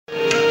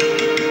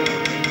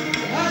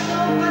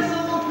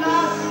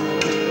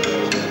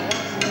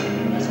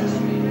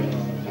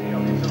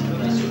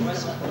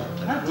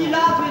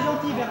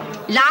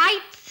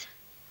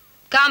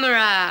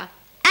camera,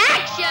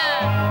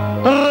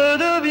 action!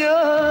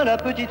 Redeviens la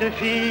petite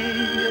fille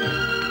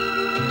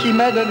qui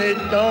m'a donné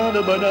tant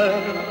de bonheur.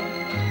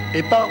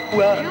 Et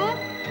parfois,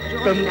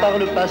 comme par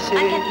le passé,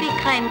 un café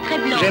crème très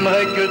blanc.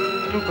 J'aimerais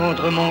que tout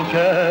contre mon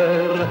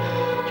cœur,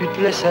 tu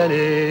te laisses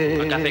aller.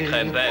 Un café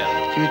crème vert.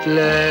 Tu te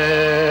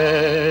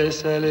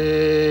laisses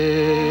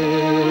aller.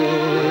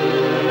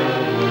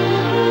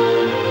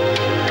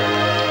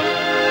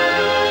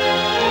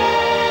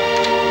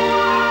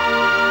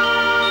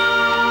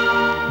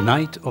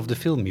 Night of the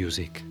Film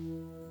Music.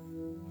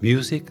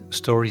 Music,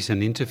 stories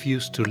and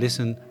interviews to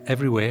listen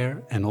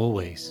everywhere and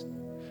always.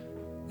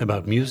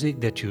 About music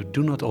that you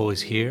do not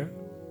always hear,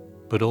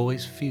 but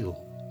always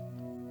feel.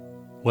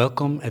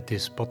 Welcome at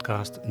this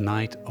podcast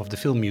Night of the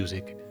Film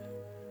Music.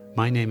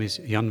 My name is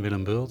Jan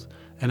Willem Bult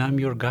and I'm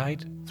your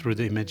guide through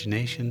the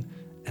imagination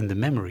and the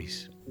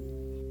memories.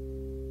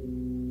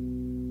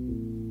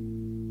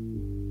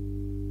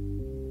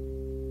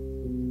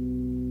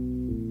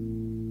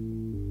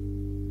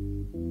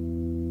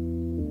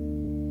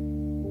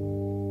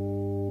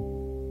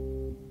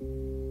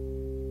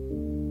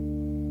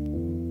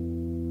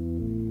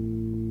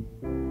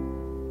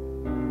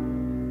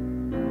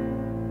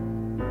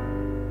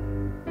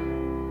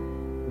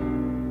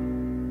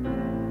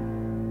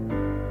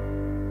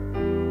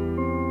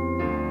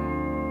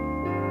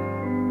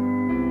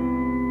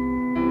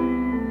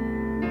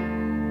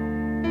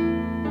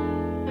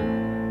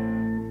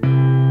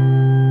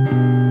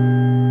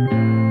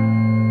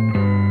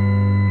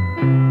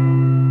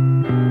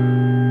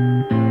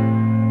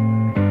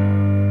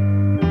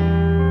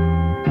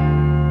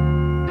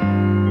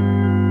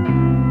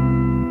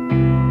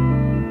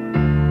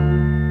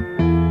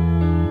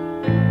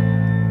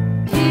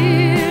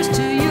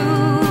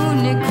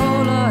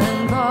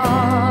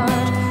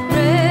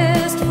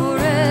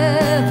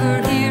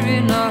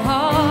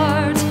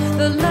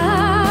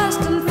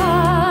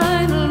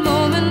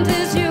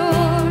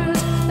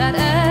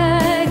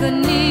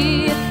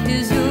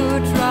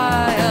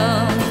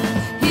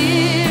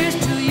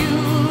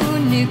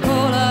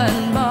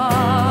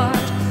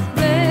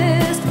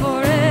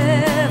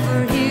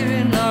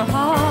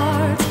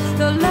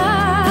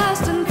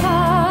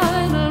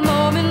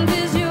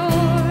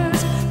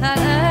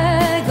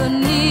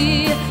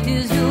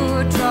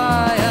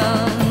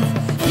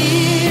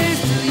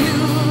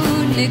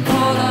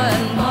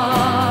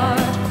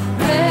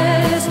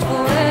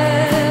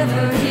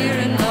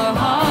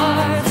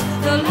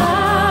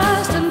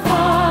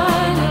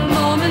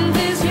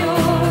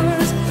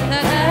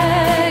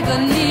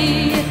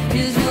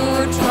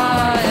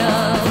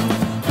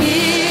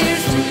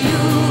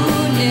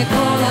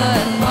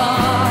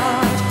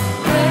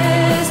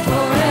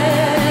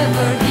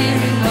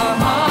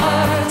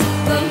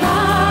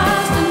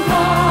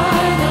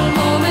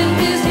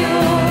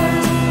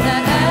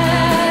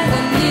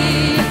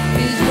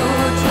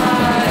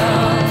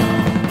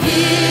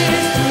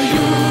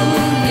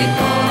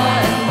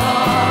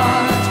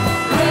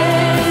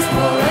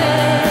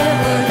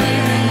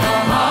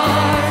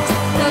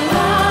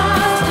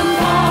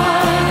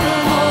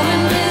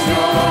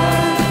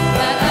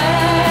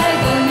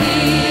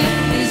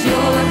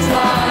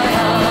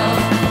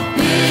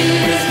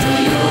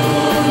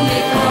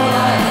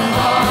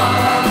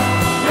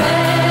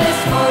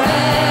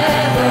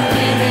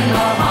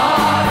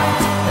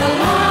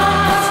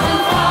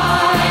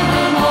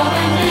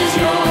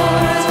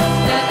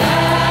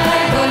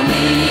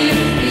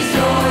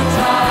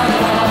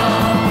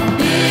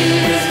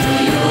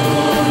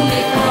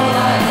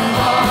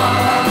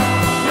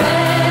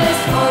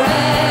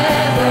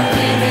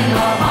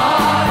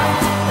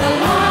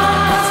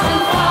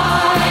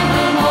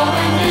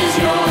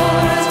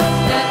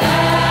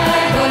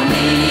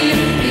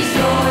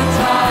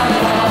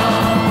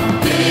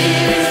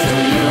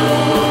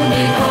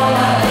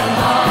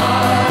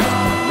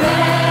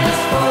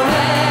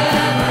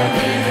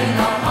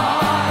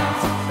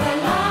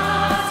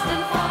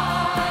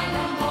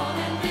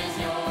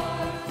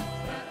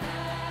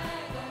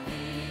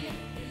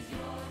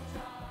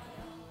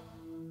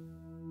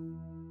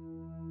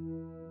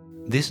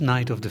 This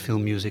Night of the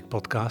Film Music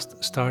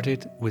podcast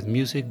started with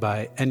music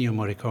by Ennio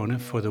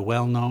Morricone for the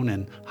well-known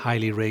and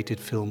highly rated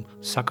film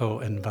Sacco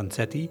and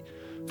Vanzetti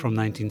from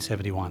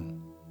 1971.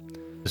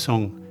 The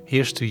song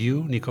Here's to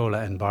You, Nicola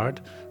and Bart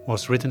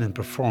was written and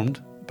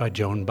performed by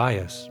Joan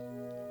Baez.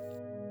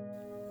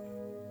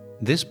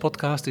 This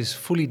podcast is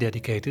fully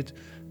dedicated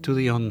to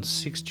the on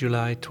 6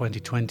 July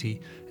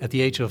 2020 at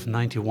the age of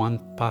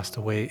 91 passed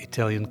away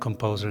Italian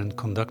composer and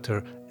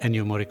conductor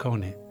Ennio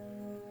Morricone.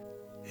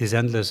 His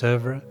endless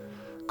oeuvre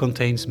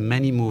contains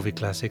many movie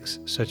classics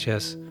such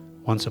as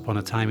Once Upon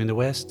a Time in the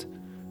West,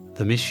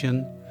 The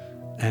Mission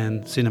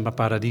and Cinema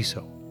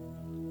Paradiso.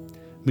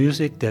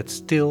 Music that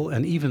still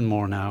and even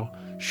more now,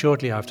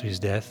 shortly after his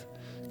death,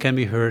 can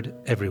be heard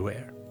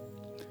everywhere.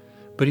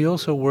 But he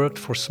also worked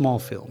for small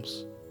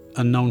films,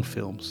 unknown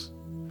films,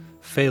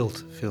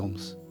 failed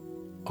films,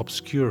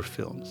 obscure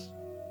films.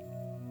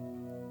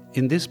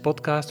 In this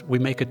podcast we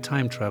make a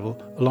time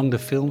travel along the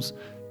films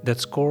that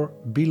score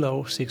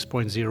below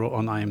 6.0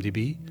 on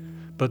IMDb,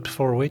 but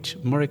for which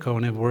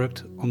Morricone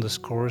worked on the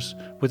scores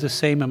with the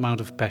same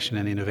amount of passion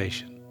and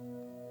innovation.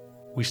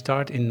 We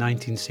start in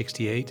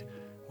 1968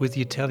 with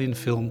the Italian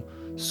film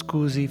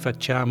Scusi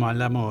facciamo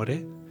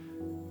all'amore,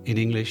 in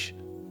English,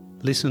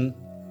 Listen,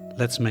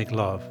 Let's Make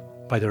Love,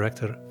 by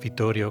director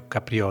Vittorio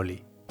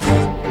Caprioli.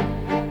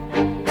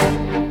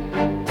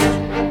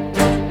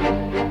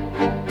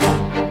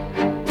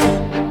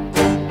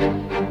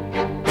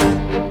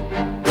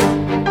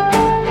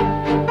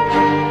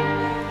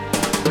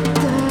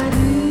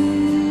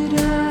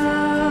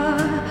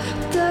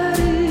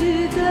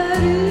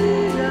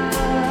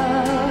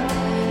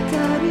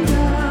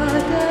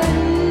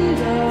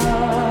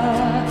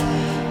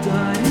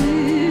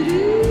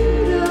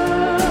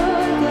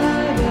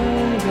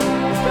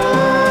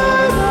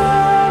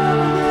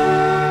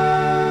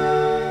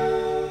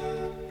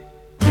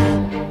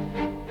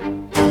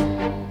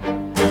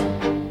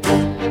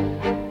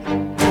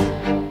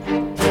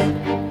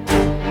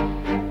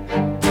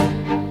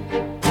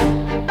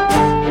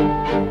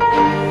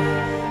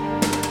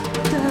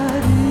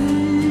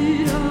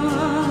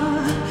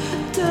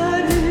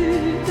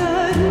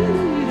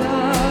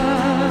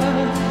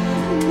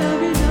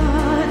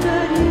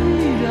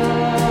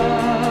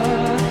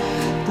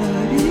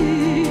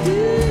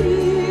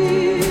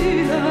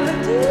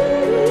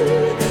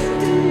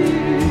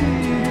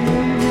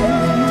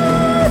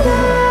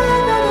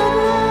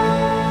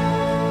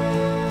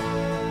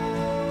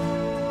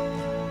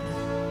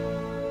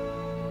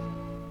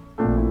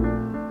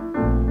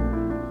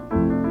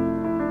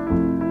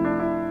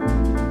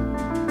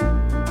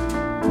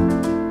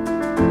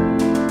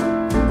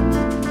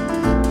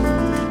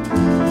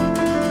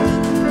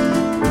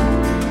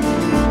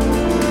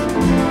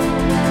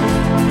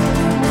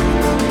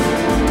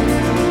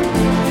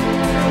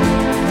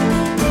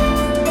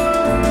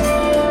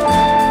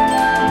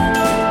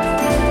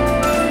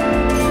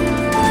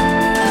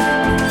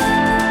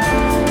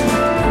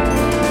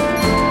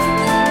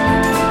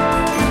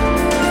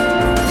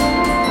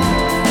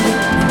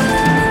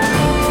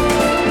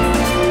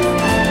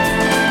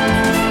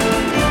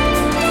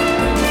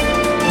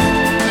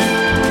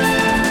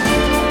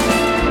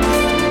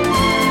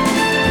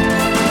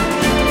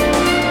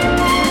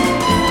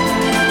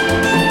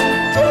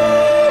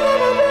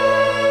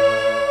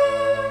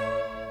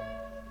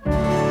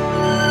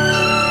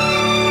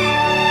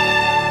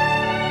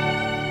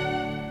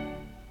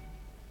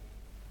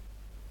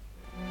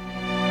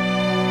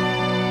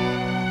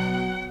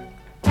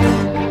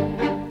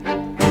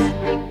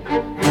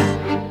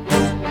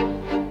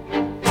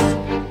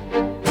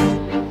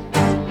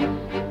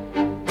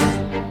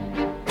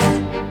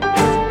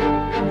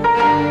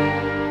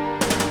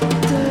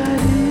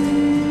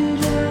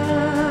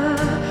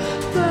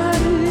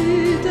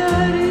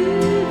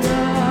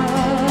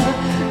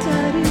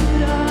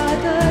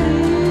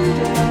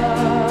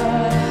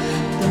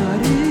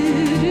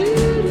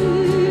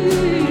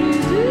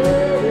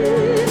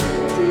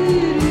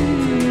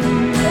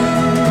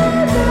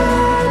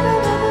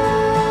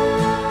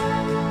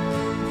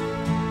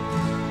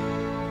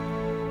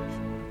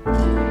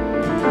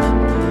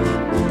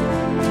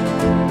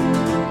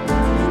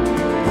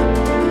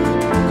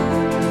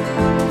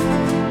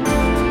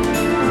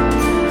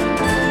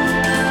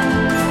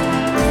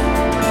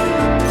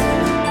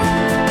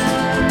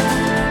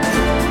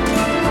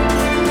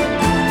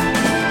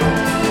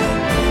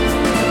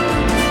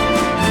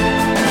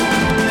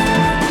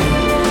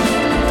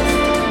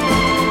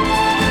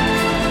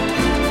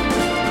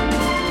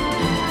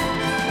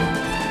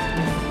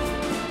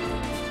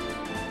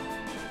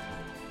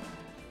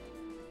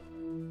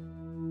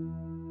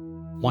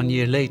 One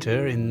year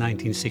later, in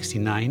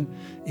 1969,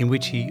 in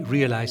which he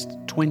realized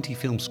 20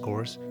 film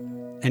scores,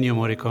 Ennio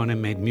Morricone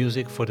made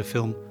music for the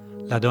film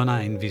La Donna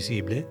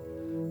Invisibile,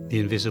 The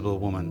Invisible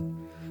Woman,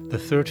 the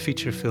third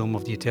feature film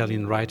of the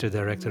Italian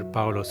writer-director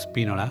Paolo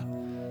Spinola,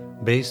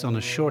 based on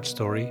a short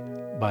story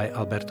by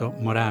Alberto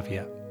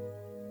Moravia.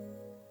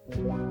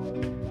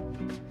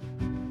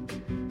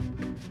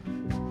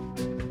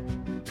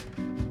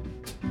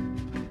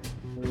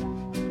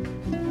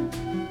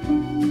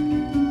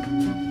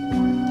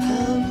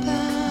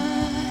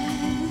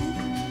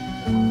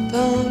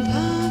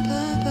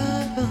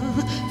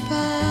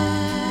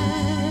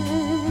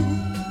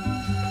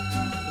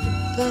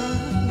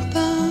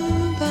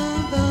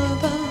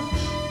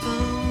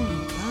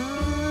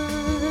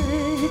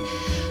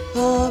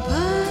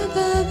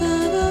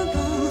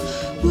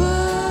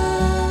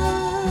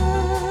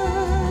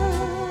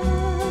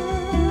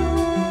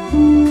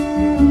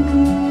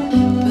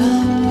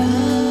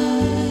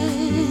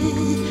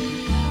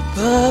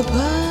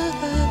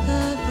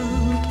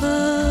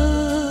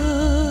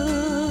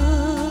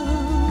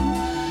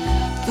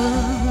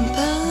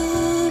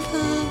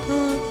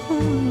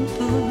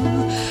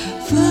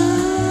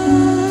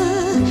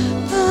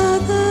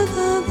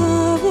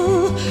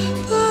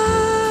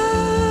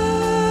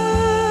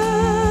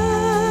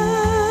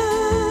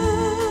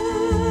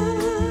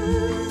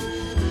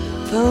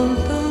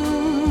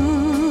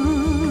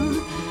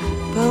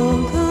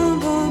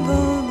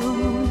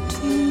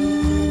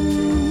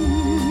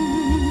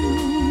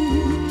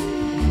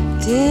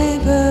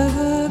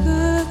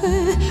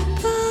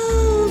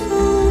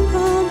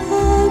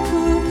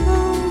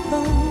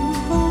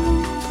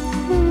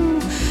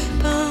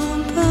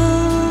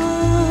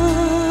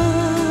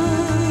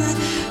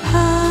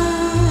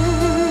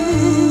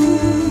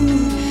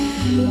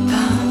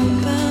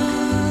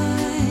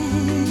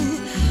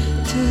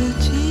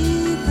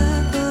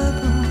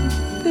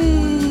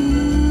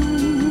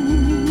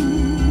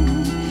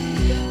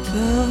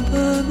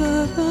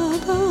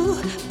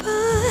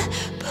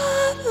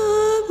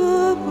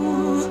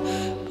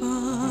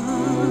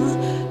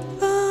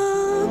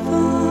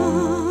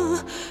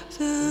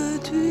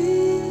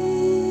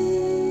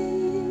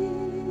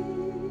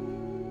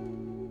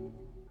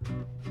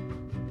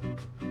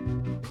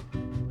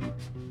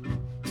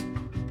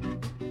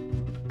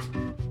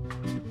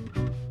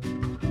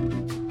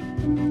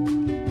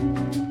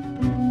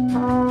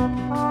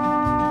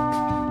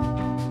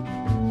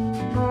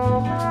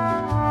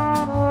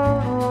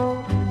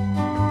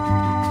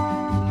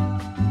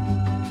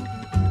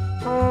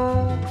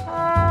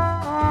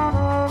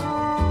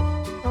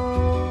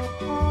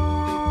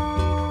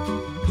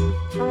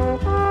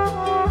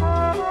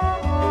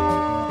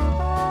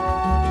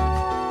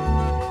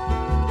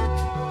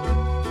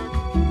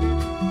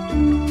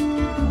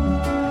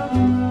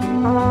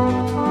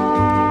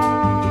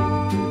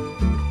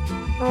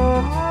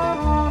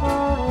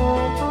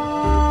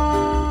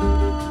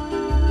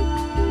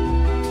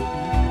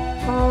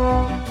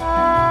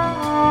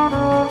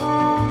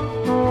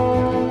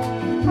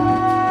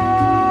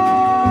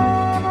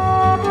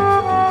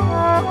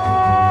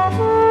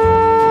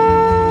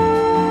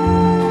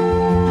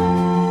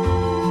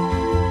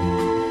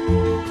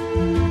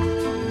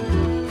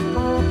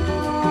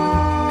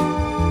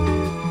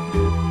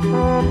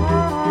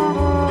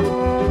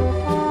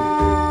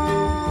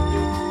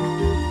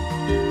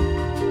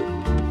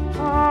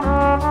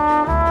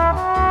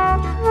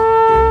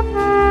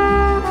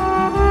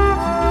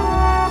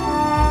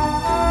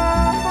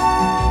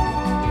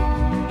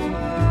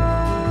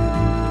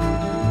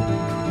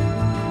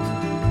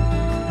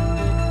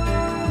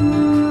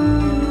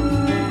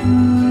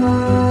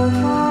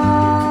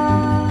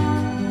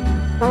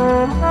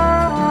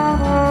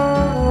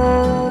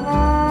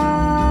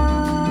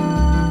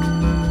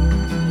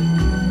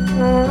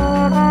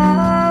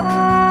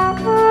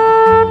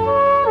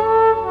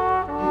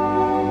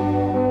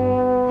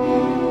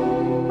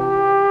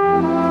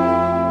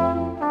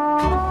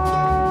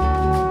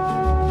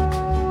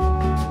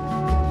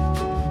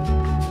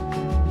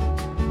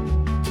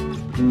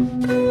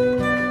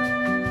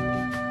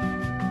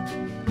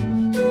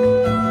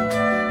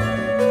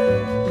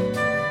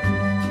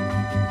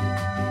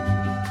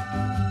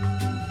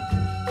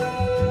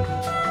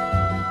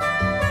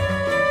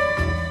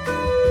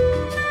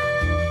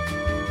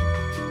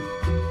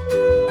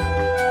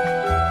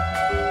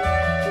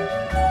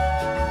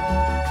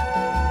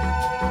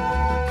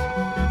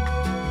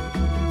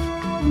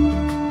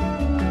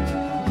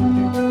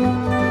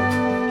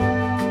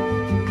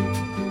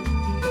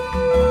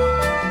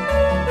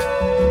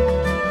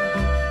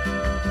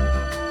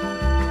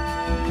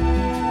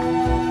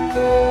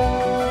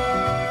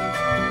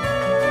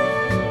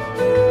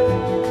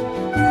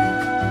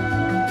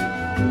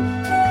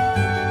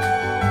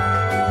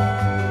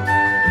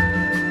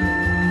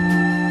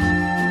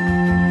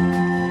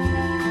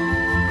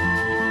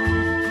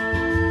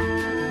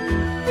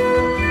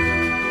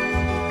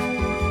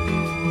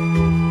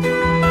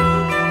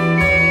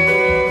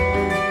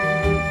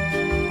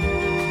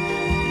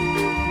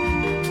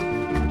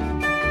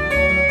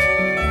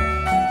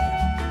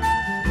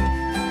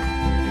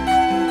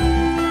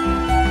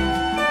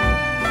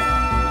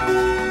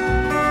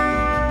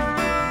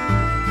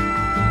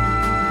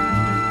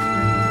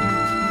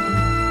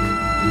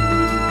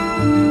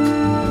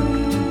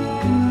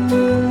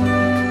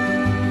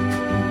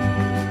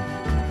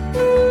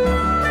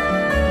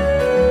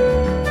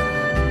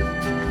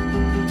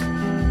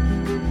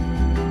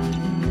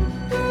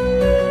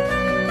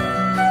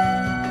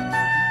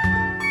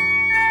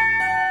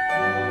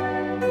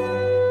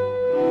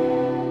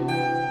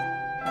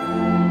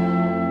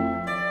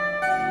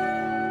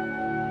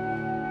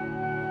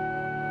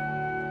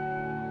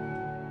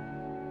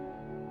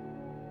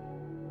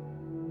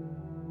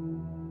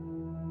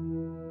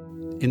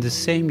 In the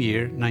same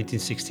year,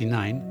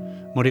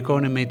 1969,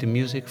 Morricone made the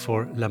music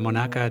for La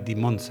Monaca di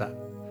Monza,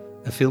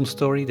 a film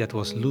story that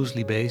was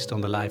loosely based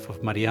on the life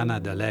of Mariana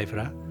da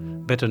Leyva,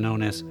 better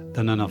known as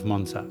the Nun of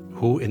Monza,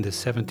 who in the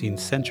 17th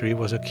century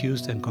was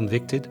accused and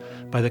convicted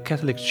by the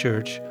Catholic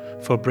Church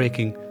for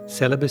breaking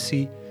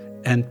celibacy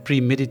and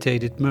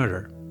premeditated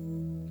murder.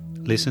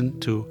 Listen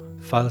to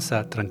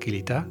Falsa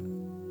Tranquillità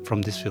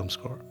from this film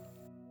score.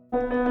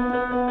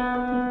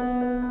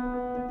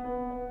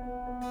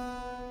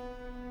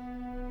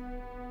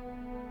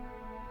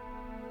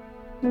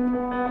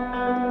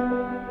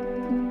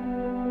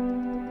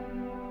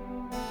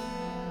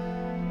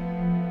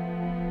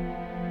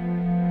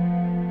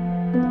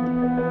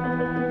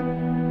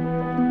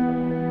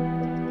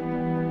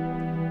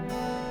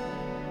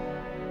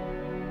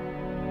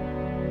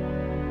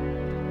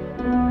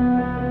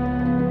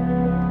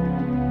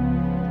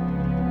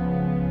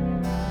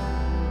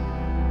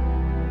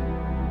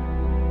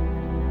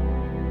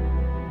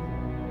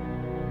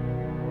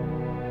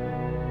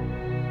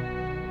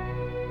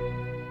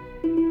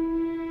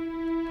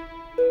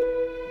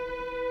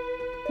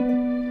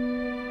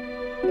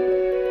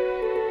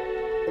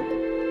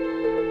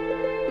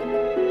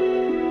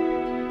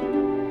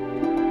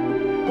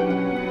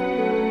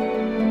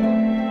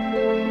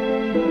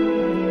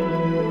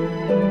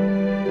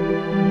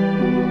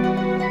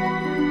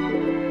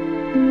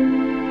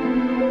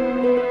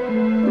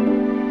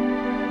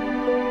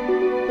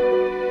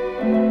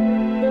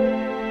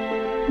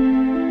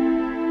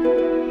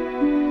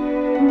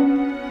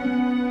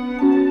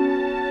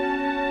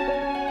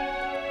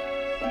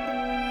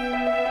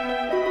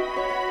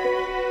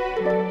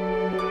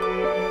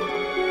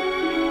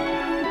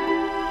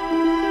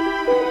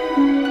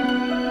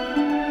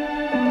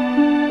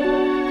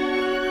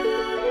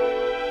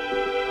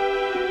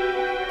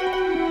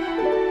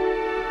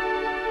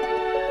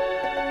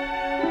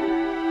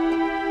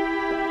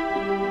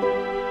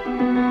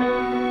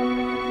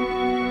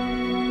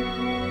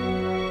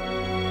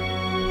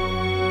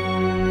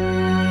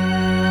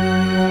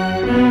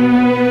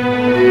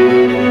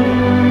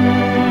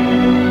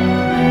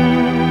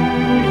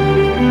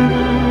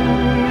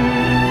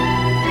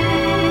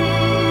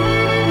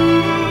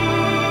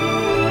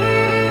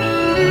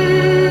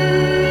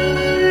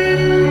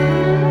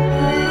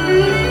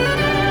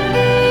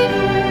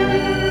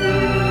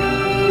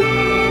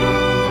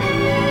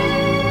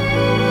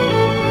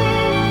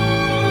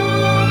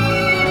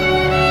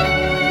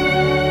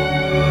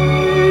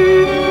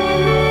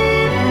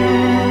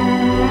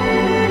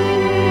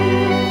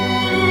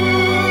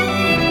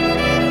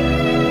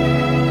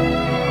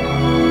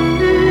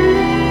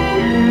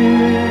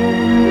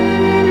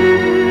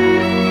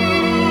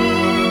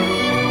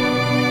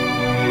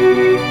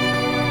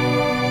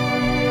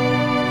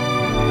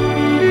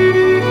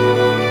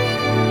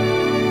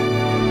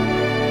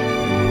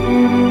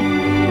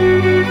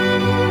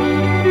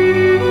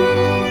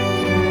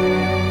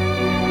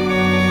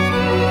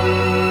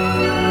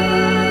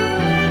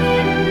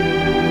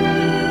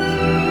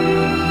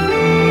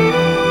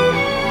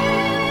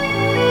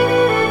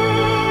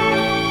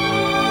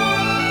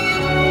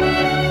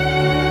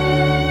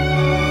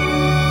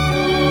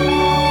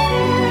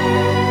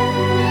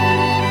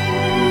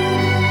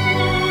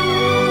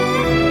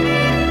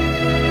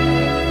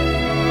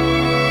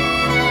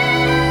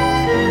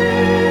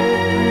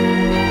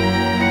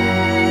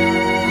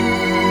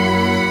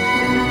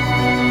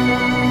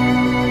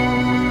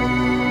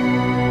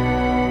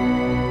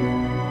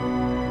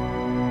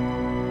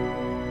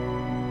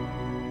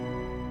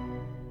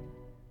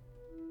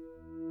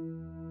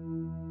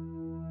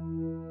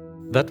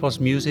 That was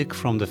music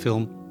from the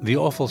film The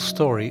Awful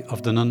Story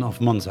of the Nun of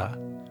Monza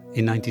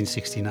in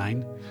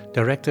 1969,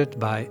 directed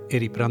by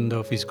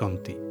Eriprando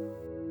Visconti.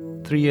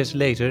 3 years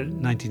later,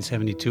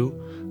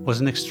 1972, was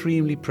an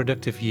extremely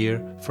productive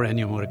year for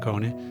Ennio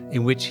Morricone,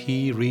 in which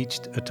he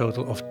reached a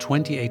total of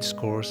 28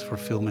 scores for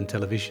film and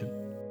television.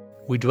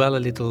 We dwell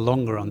a little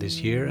longer on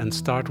this year and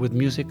start with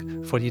music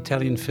for the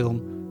Italian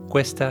film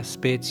Questa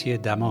specie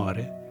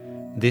d'amore,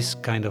 This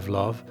Kind of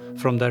Love,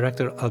 from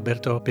director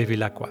Alberto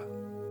Bevilacqua.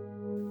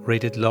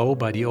 Rated low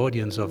by the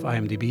audience of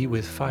IMDb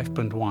with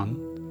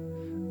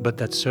 5.1, but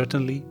that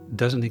certainly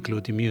doesn't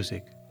include the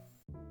music.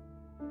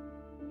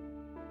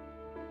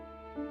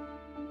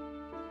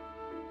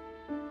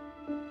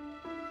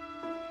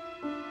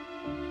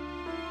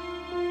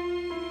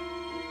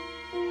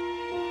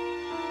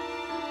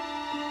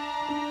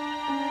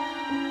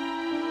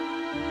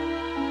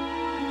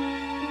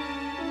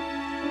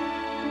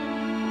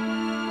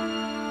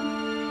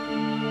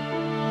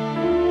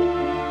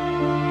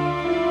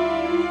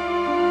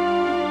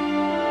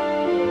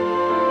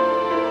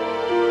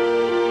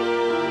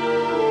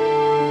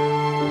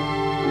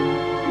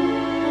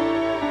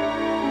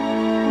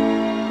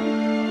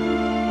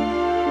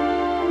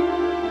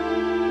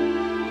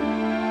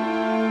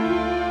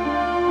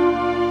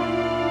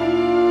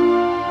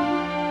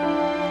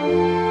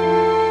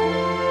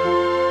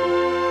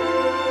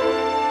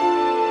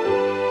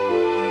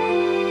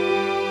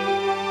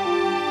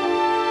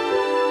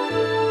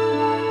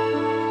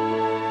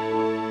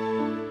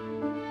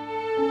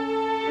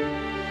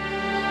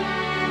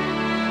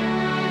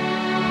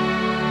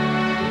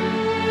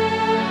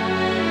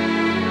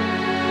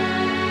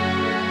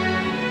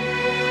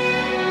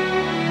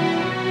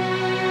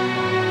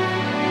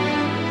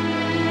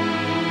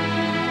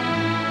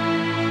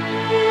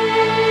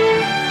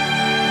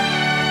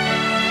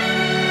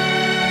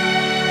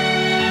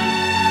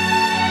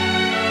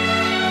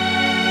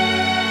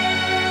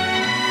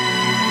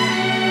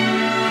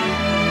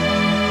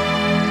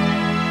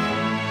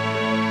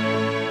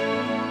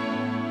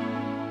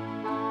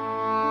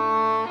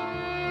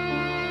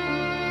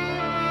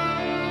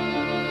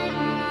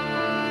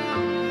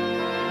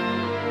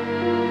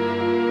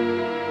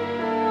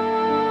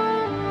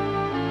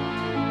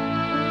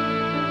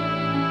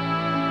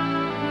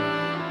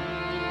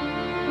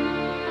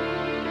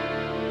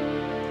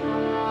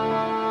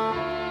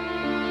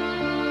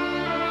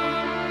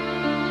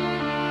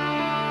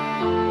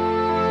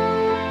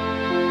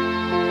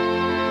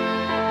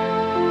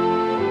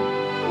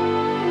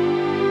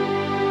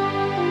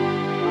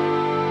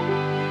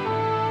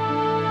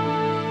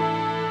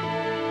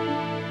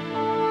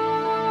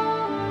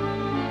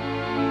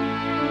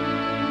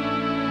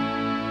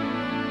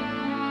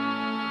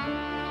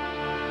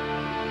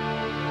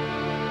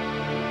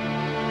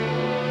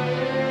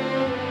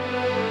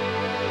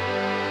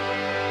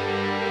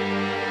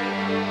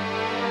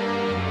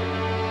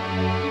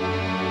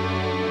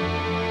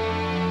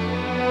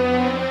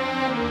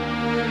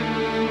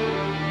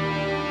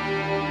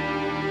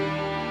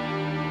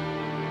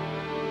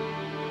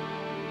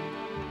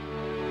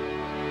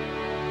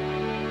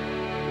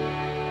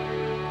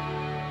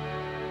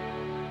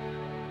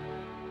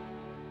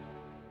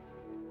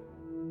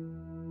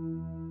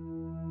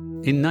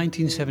 In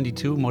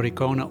 1972,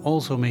 Morricone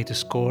also made a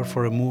score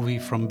for a movie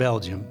from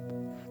Belgium,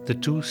 The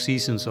 2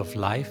 Seasons of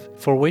Life,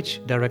 for which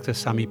director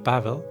Sami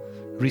Pavel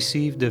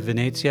received the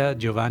Venezia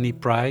Giovanni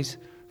Prize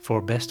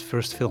for Best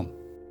First Film.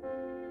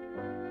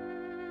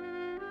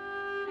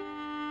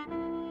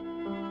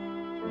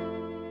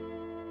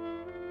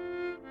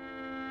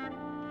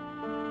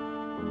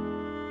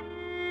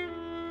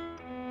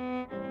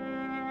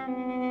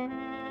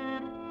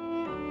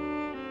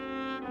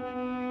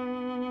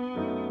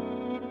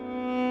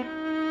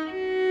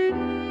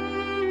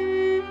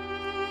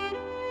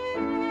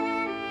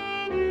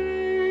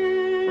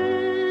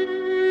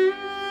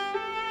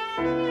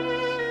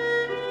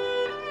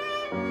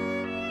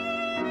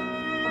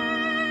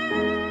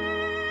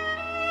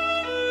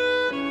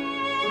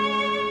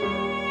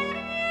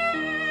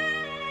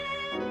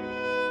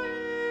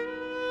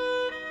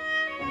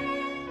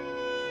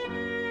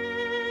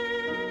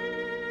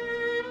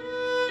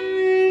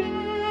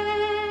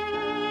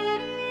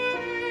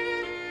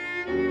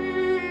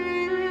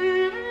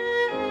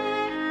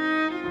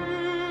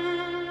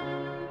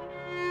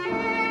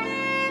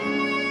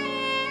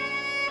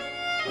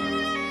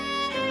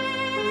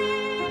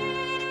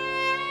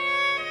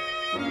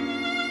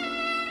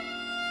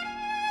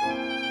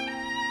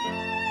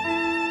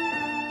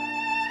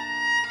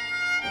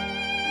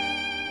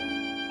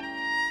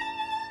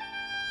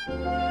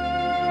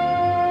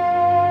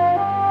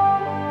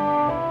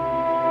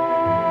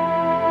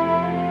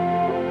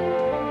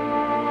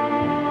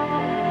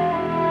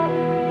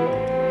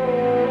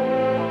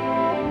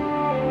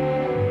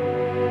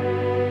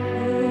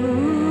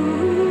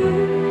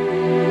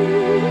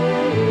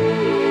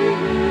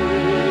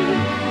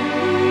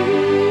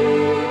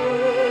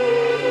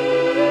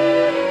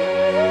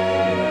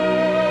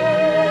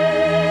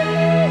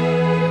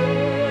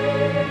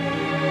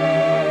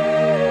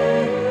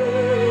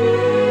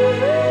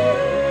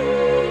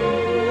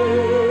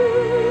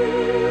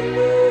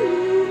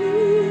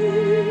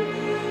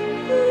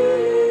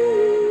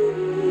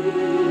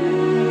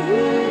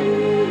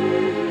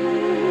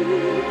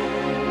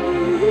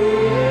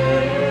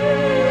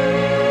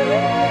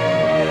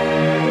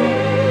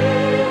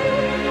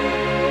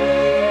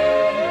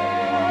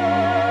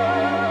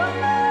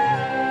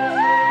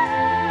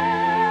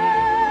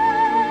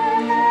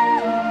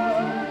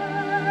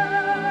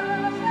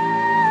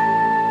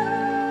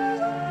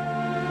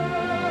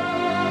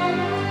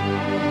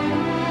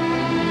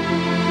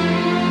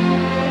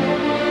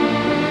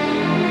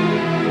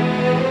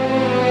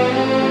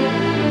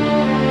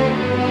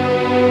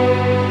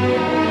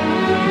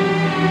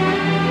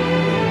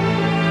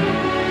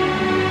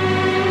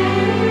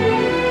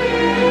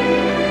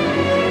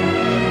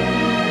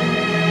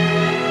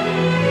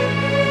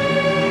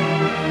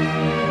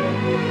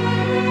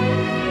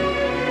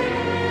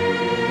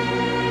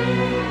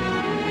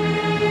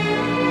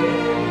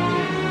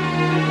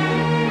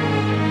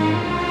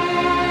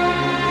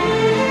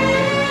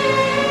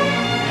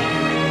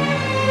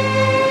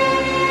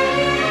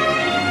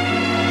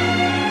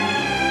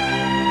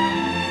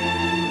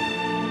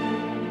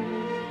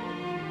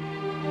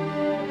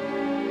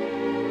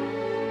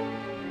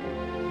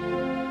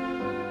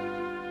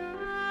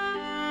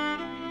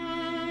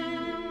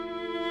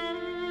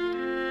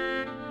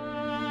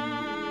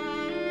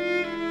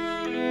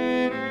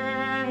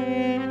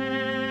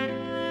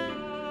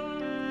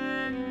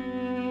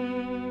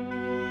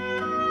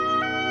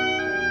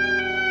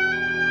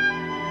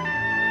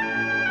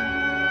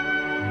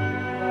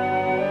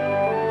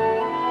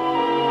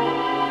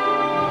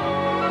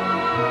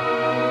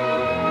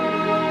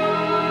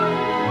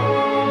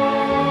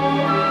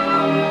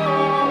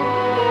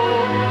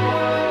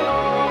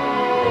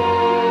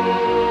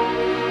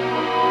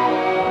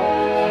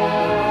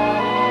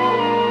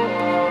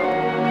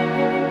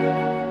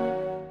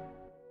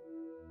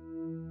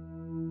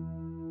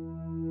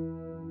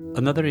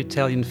 another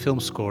Italian film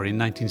score in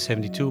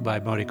 1972 by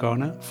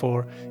Morricone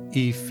for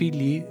I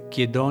figli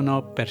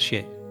chiedono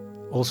perché,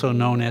 also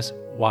known as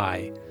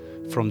Why,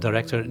 from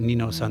director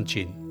Nino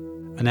Sanchin,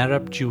 an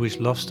Arab-Jewish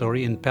love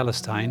story in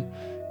Palestine,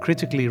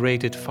 critically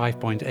rated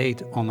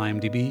 5.8 on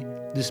IMDb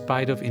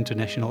despite of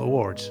international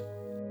awards.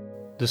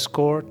 The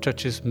score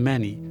touches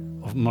many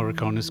of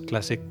Morricone's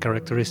classic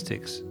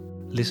characteristics.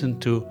 Listen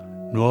to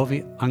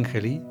Nuovi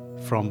Angeli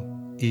from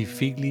I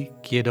figli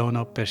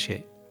chiedono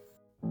perché.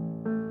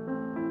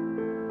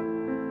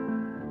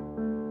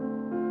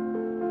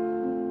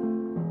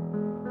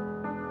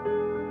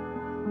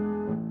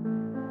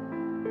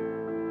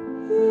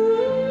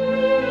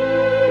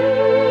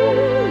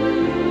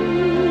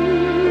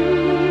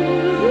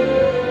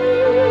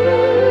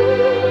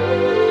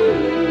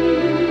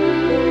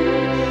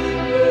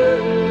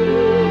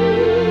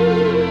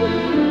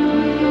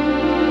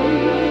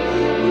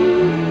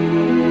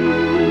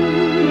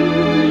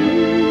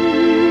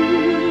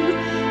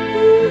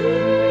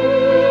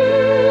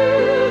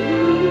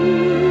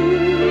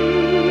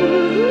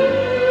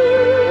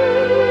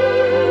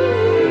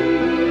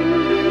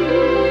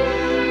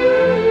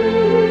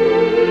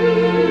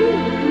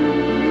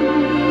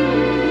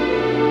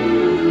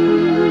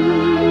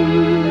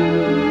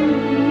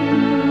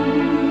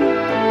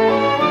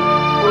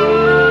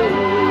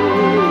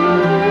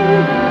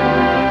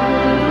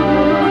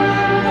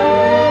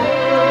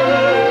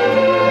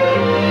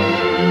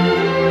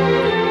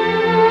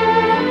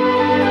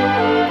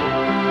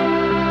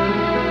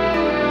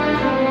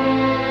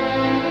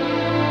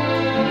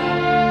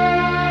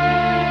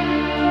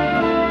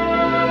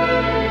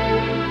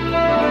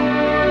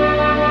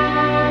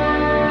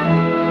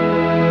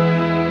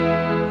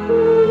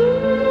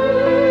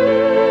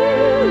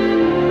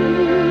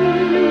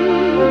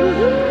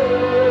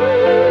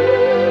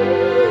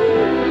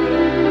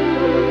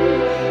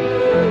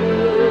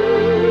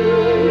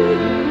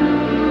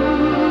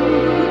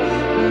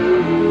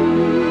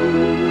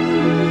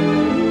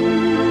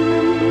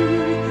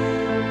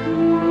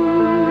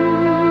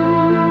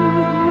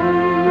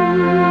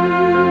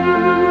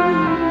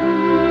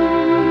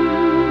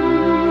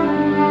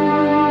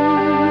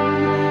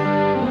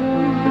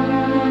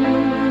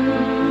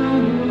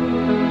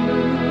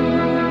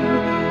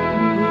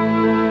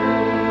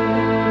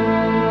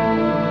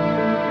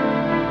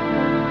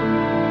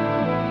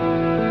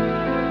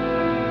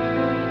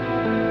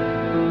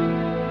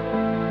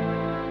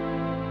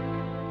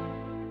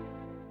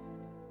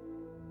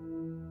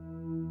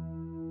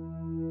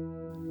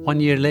 One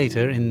year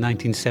later, in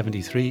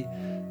 1973,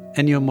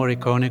 Ennio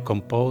Morricone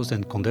composed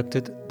and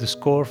conducted the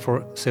score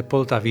for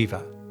Sepolta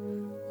Viva,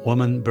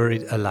 Woman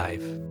Buried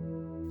Alive,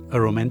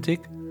 a romantic,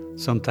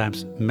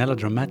 sometimes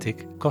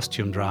melodramatic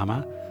costume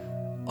drama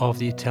of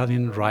the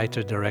Italian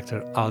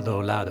writer-director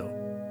Aldo Lado.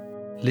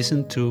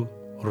 Listen to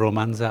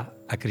Romanza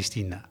a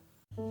Cristina.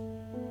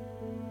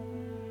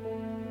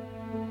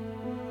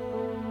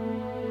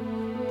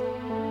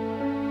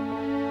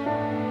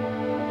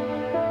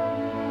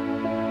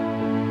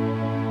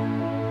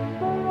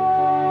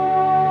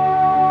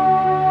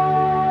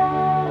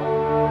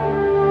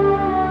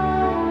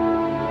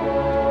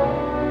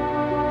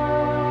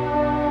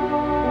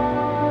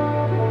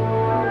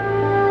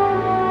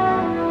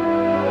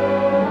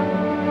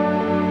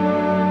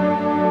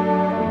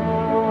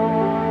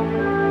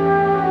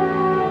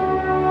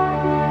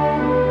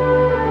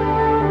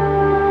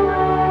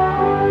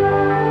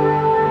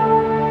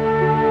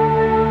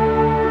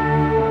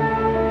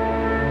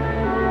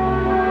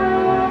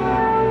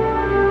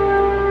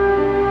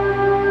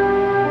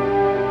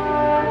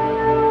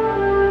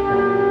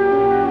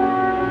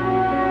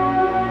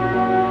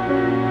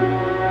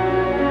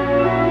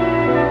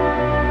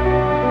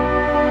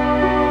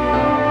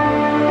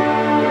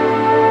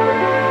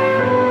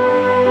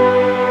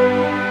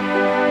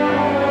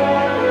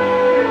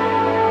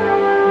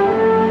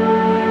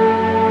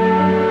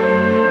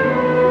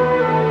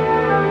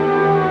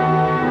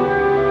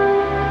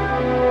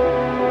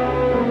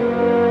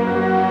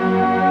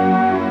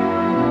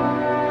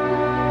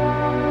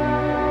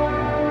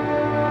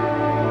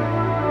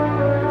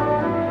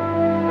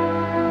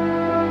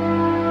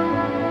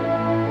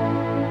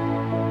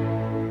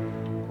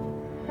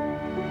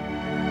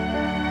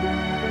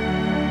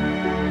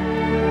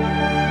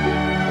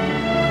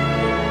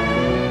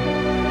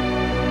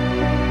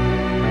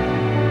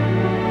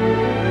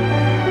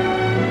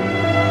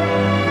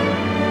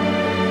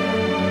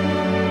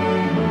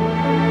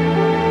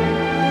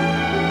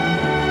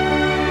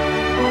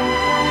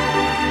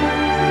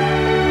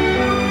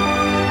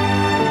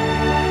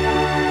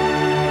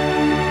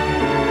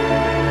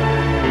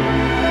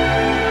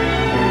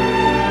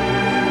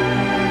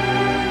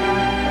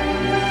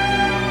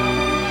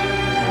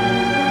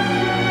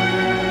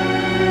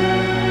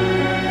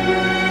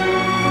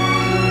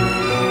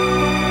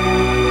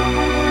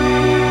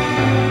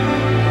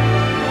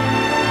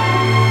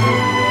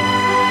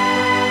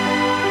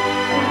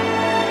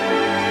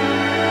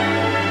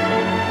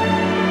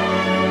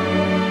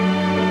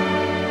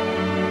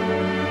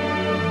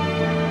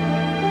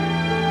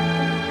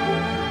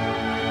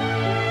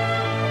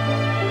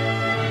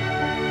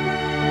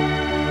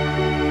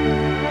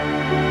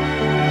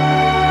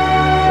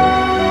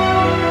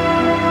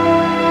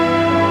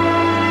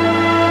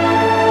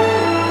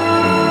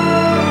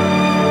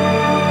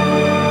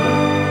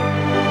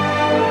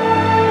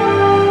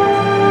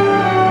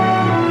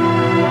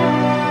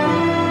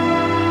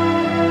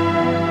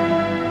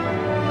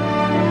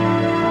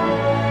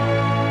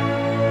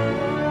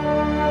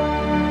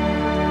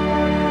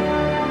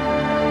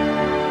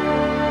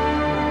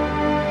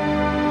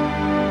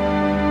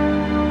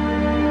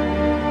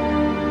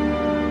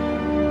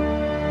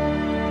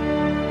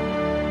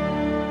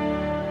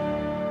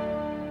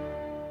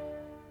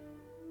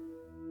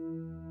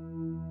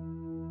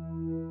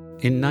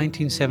 In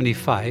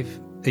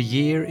 1975, a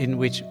year in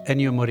which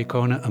Ennio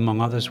Morricone,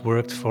 among others,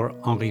 worked for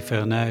Henri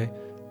Verneuil,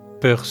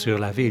 Peur sur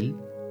la ville,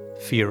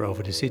 Fear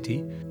over the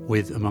City,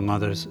 with, among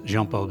others,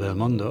 Jean-Paul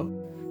Belmondo,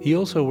 he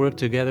also worked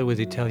together with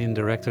Italian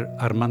director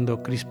Armando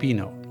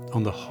Crispino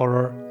on the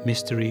horror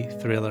mystery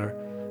thriller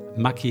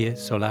Macchie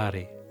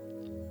Solari,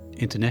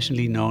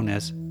 internationally known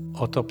as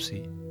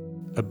Autopsy,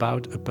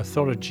 about a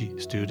pathology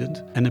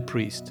student and a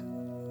priest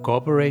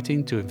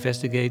cooperating to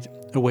investigate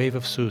a wave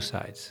of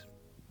suicides.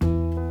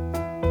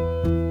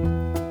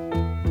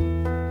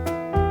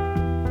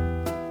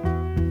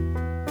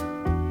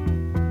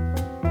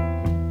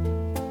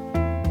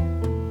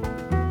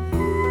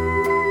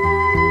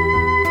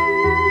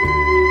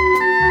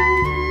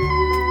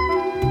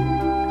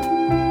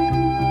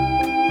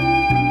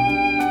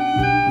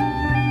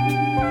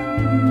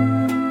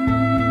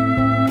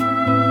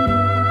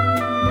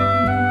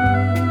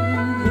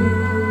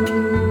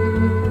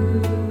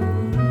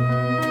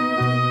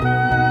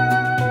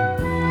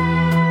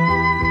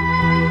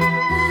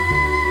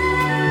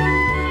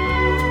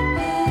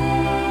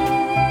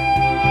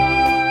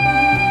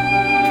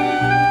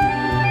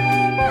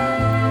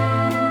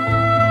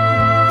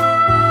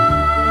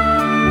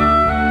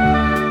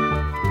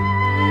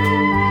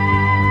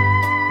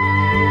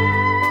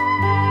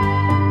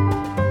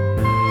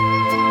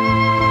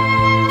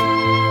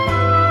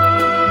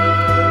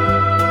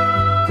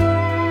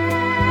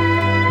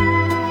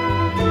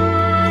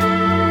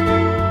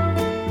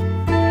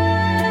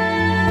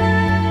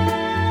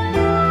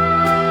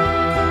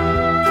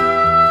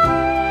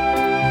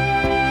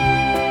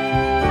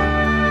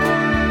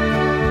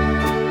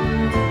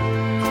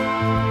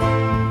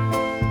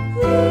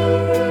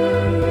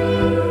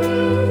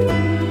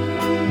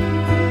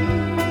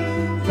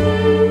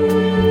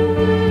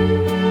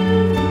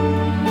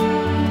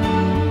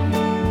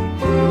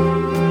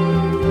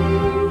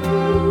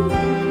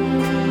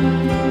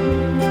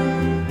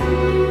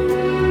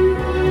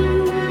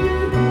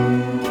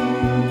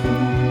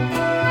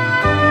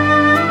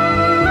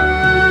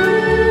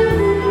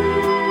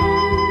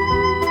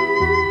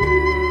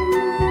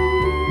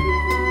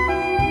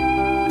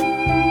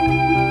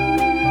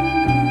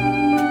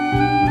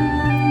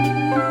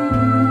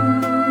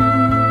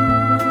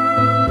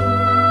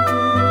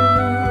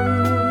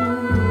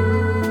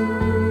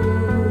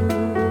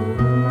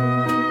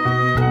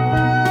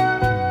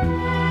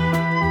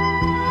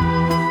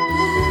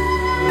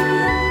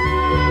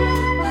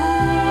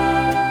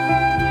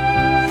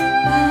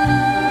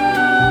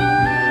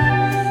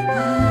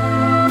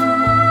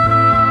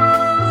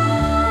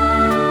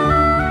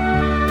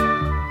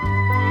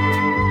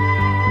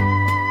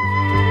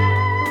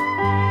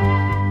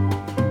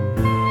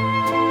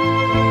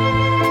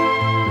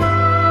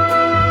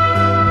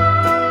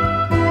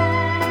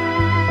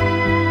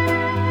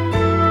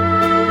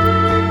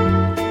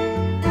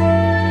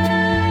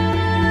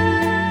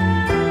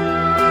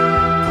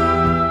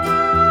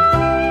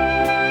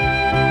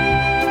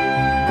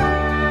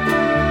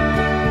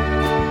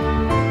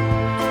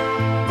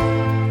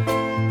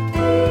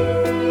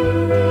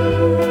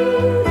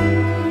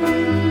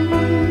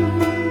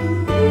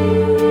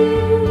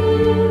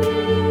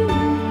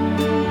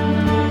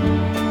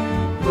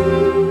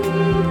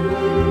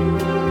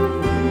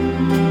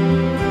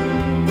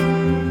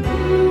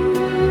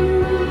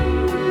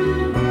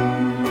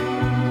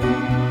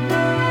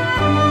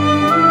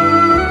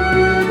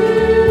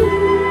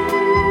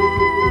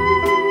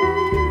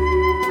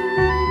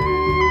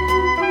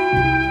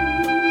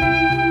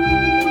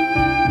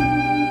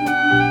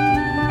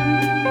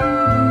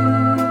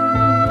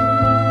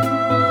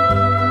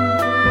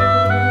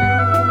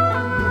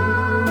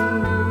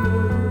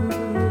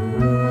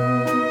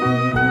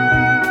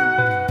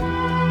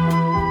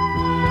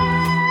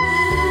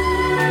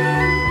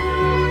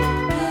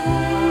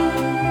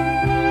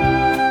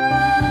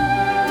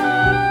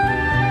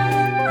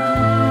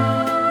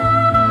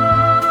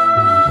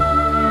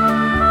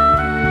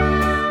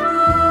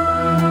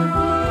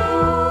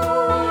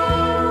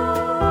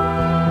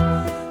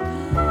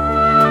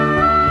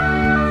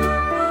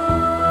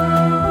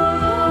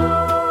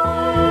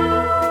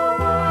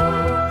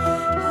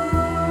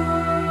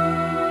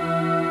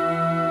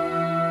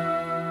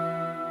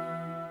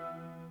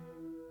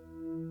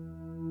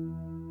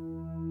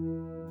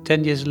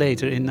 Ten years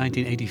later, in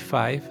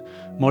 1985,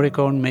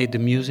 Morricone made the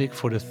music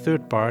for the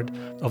third part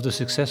of the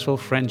successful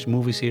French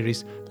movie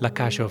series La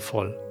Cage aux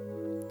Folles,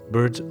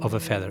 Birds of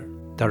a Feather,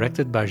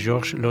 directed by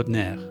Georges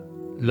Laudner,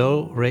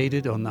 low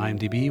rated on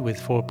IMDb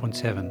with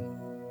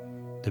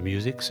 4.7. The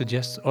music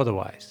suggests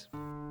otherwise.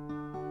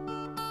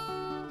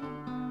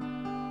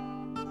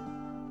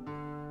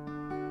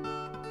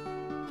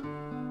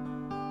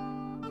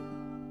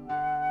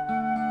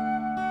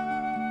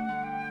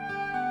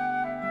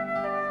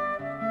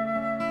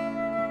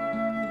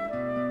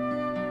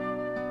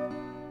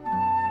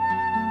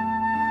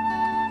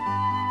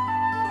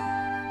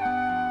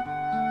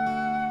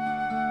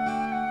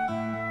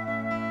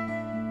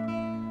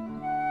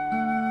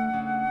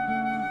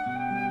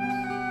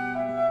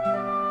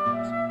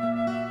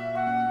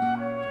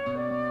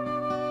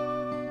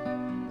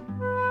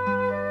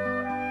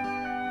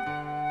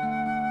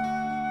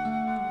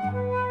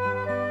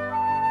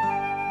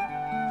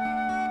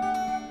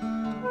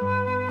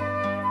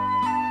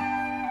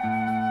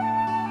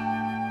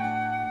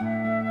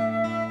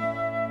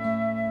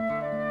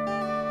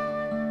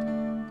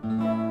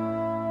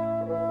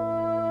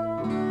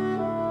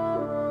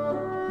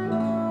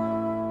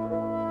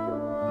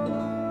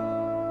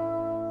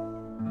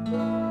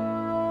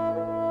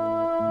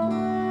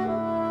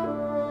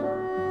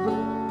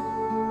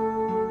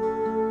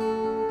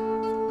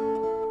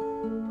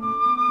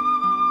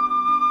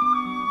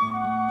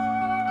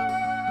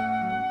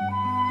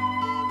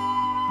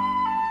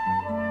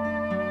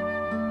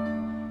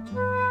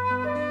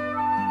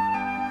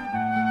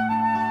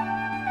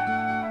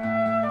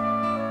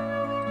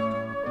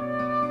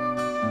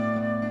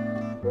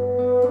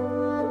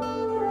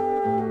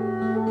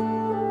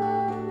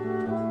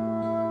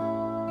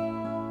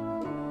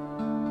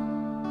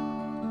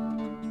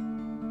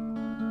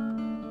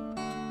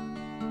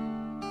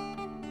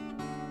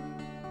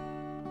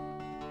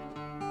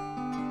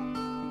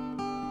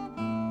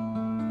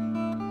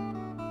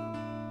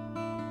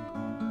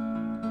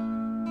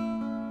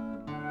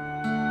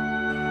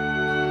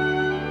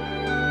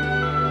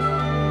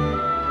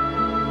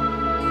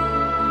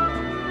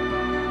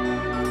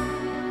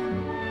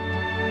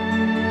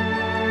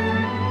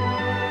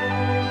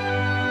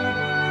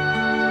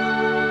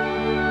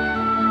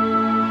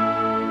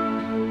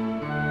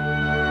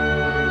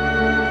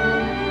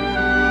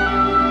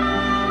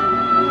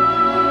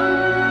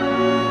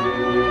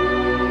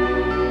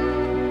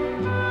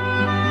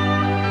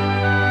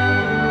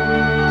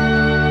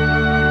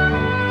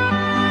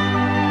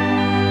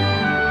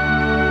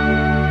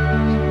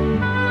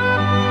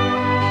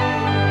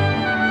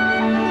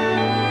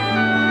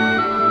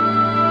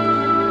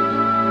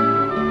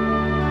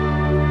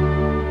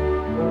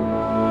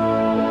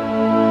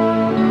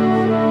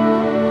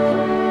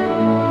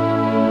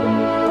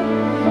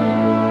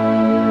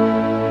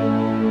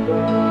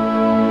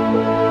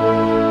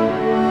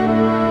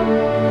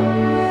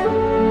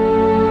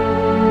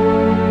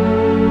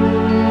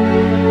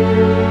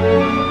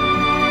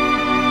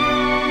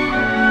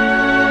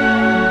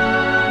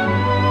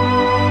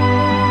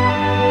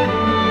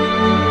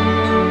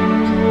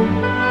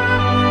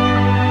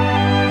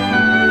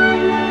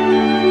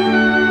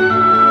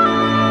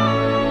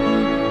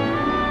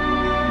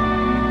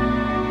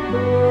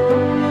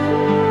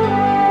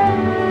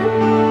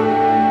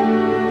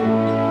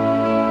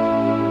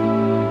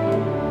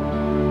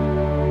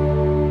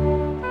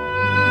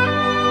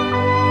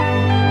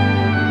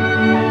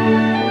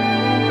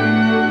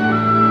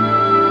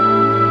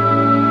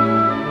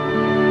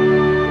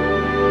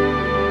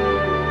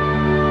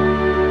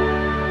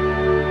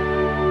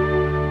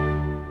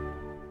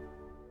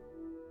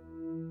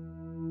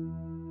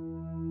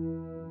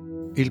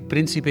 Il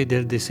Principe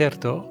del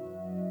Deserto,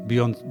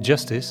 Beyond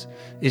Justice,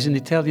 is an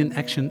Italian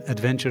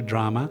action-adventure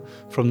drama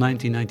from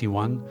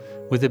 1991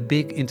 with a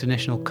big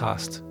international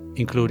cast,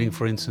 including,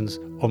 for instance,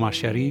 Omar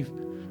Sharif,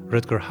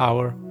 Rutger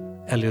Hauer,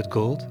 Elliot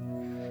Gould,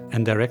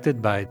 and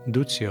directed by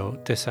Duccio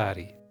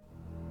Tessari.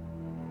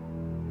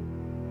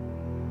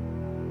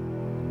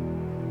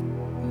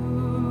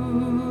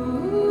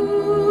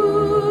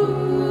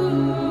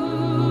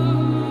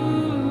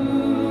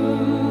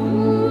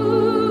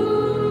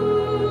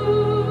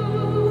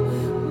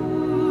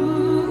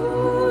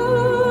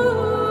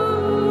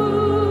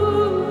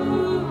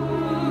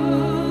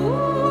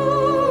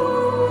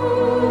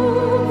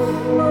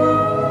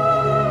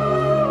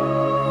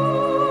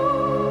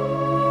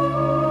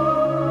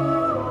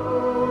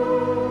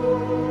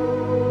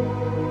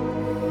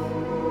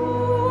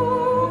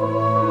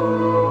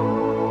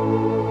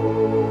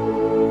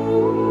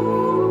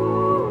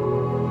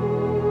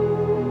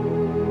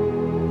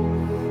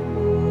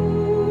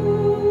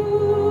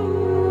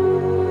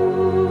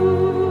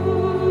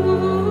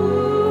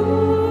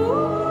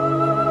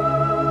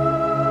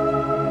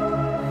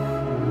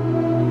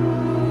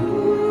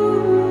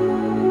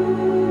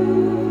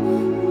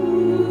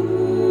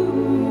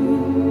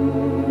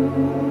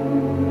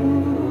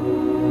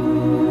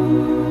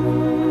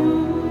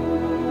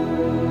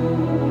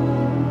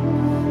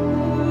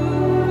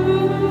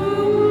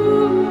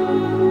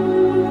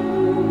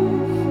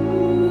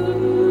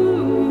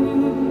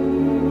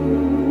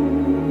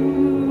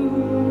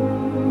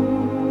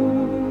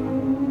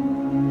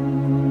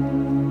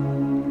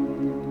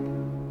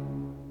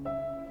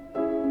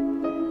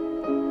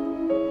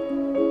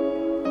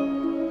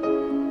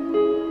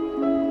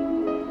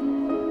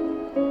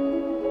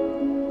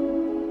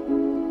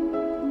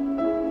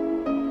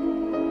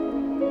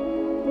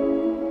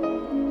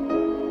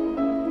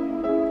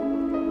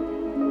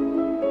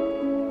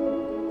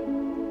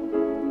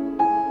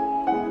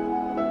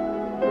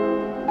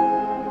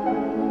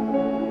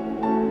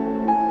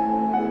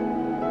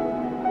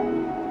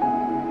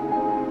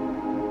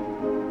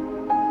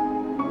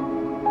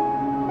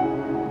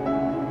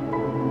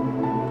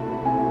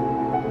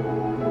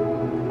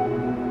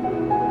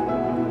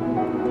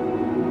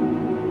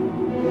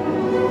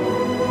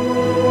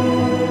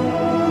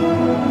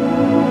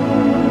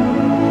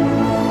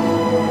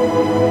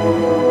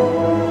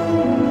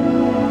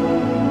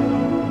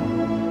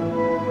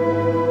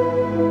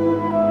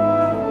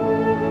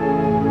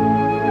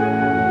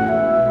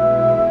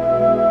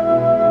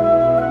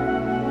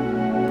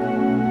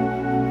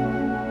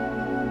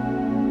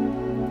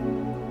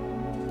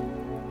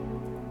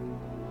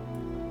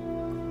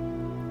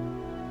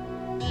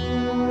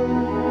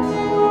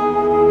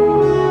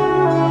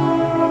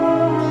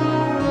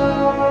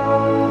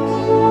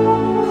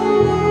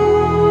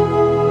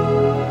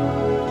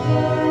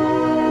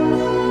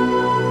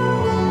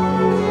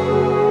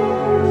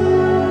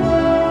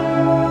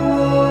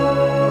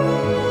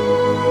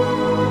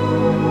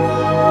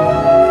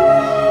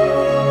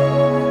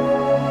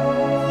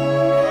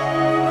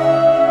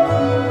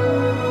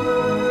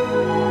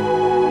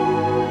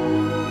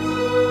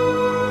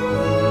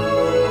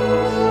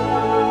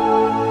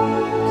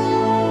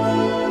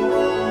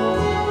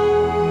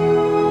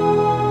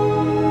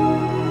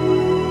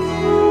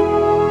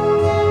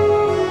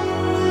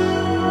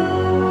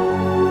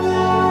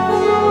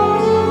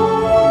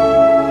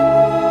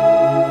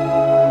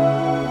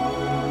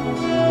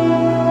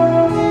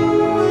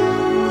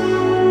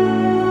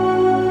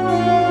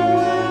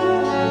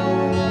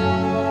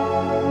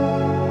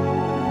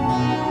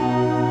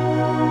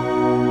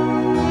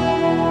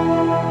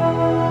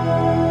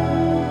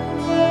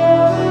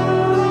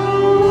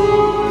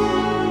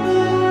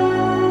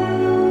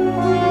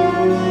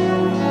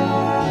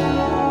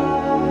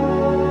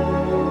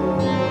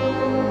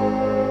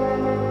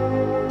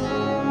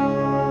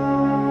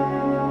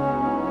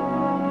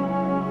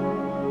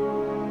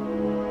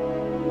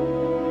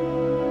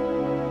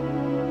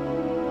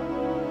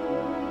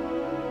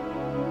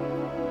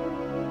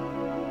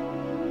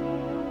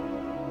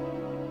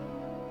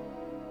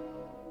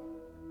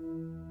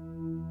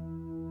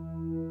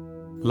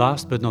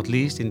 Last but not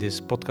least in this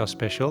podcast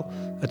special,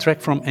 a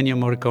track from Ennio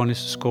Morricone's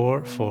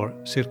score for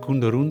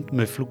Circunderunt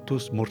me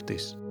fluctus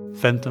mortis,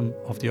 Phantom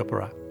of the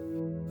Opera,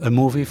 a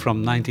movie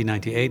from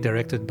 1998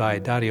 directed by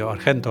Dario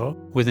Argento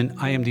with an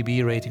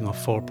IMDb rating of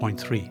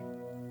 4.3.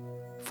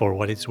 For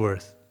what it's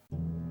worth.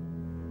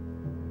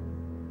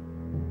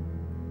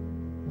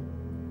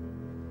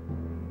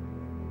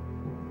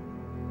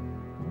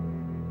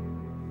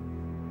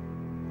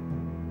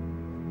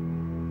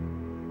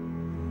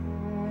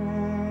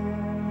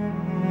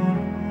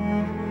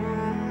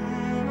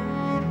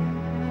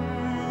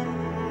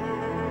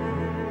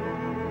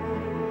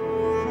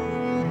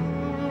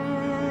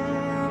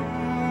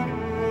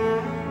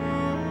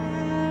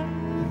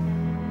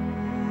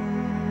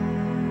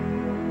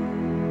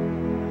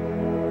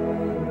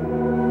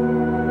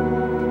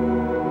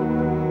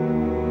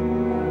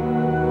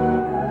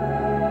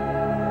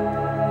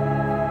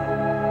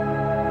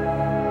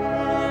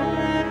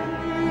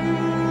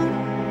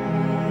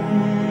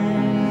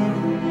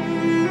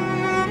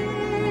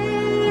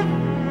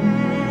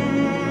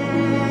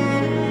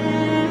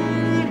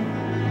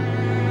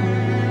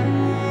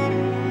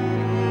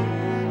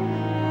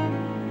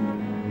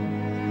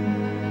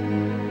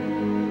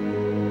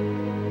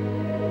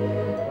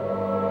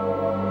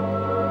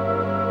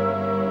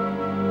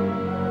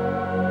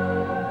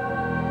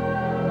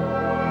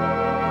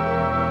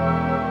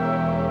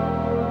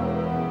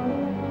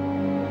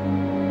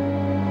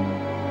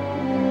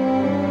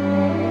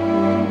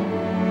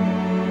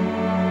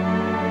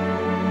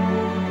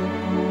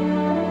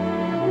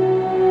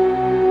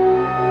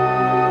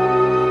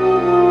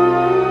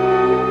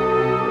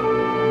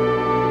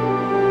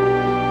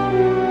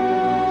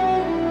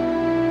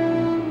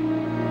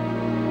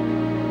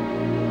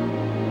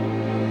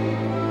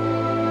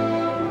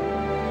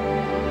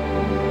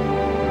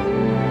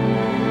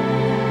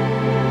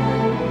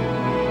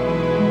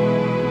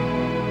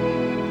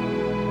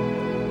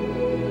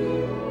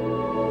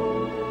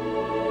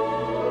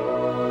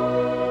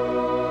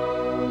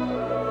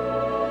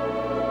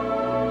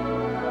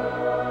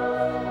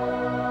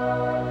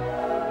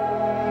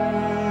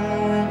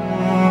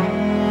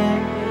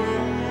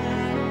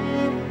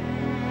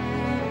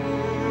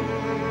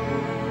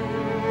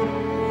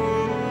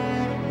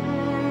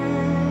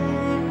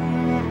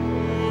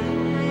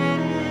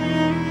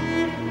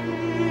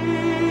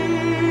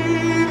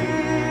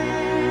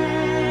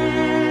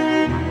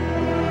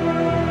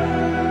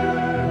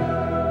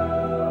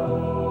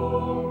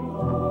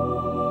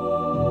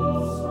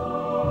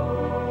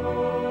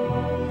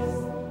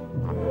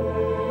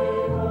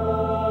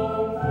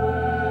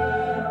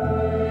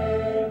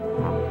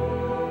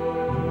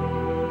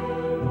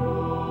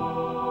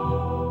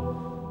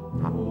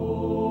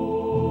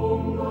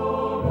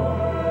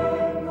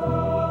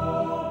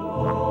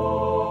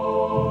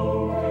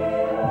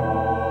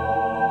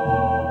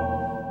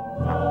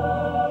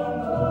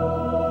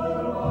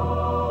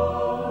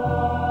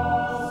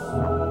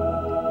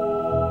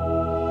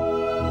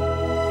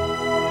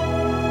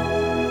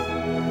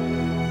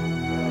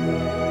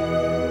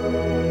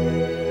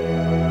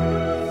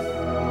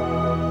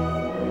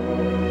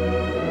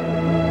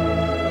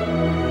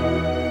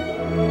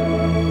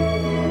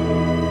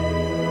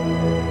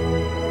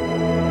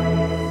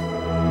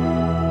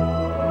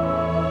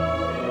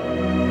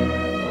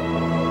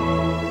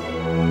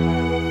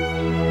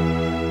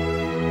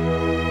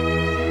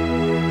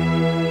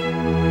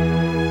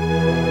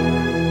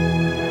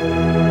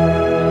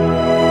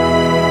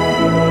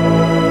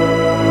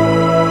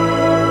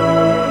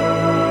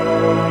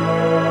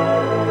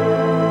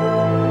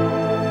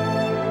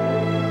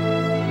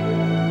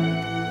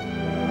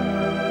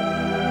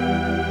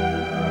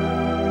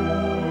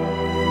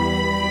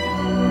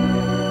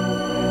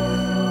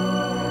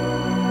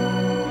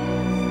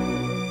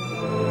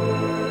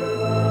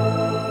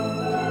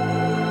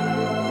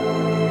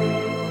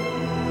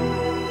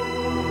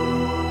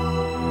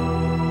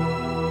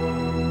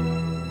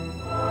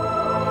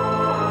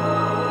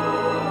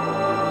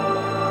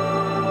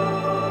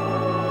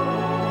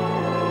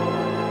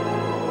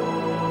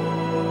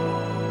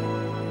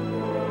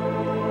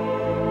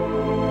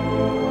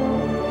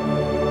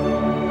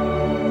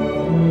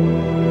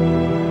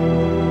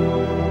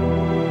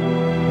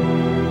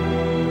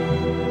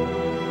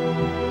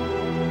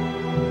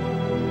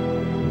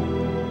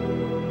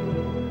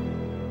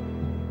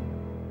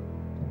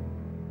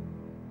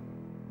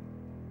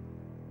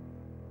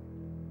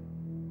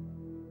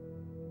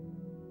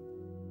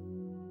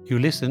 You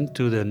listened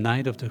to the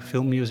Night of the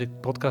Film Music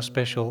podcast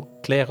special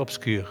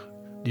Clair-obscur,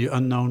 the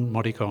unknown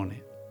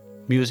Morricone.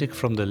 Music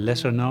from the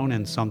lesser-known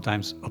and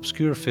sometimes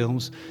obscure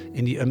films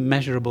in the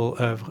unmeasurable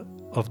oeuvre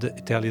of the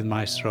Italian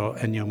maestro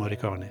Ennio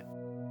Morricone.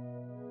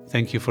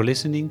 Thank you for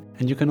listening,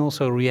 and you can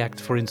also react,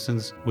 for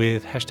instance,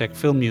 with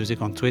 #filmmusic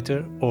on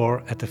Twitter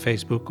or at the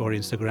Facebook or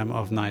Instagram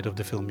of Night of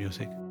the Film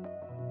Music.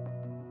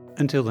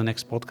 Until the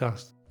next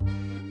podcast.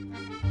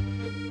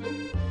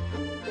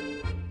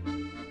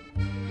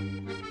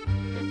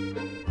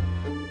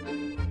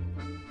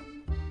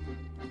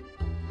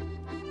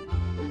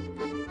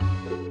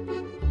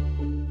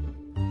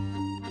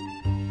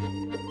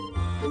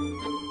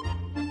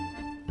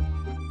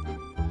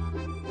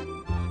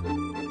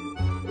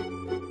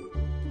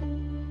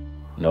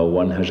 No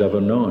one has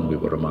ever known we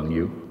were among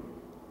you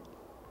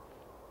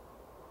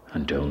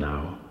until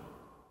now.